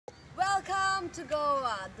Welcome to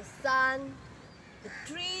Goa. The sun, the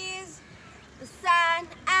trees, the sand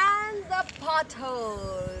and the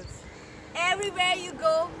potholes. Everywhere you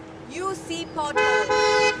go, you see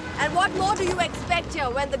potholes. And what more do you expect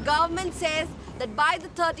here when the government says that by the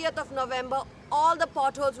 30th of November, all the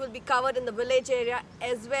potholes will be covered in the village area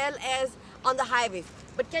as well as on the highways.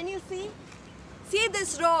 But can you see? See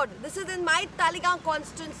this road. This is in my Taligaon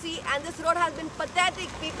constituency and this road has been pathetic.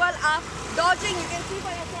 People are dodging. You can see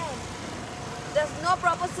for yourself. There's no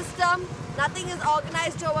proper system. Nothing is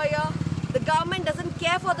organized over here. The government doesn't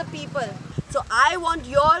care for the people. So I want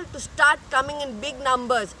you all to start coming in big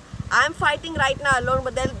numbers. I'm fighting right now alone,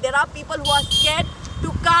 but there are people who are scared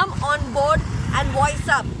to come on board and voice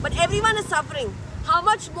up. But everyone is suffering. How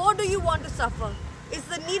much more do you want to suffer? It's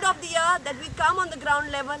the need of the year that we come on the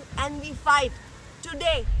ground level and we fight.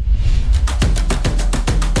 Today,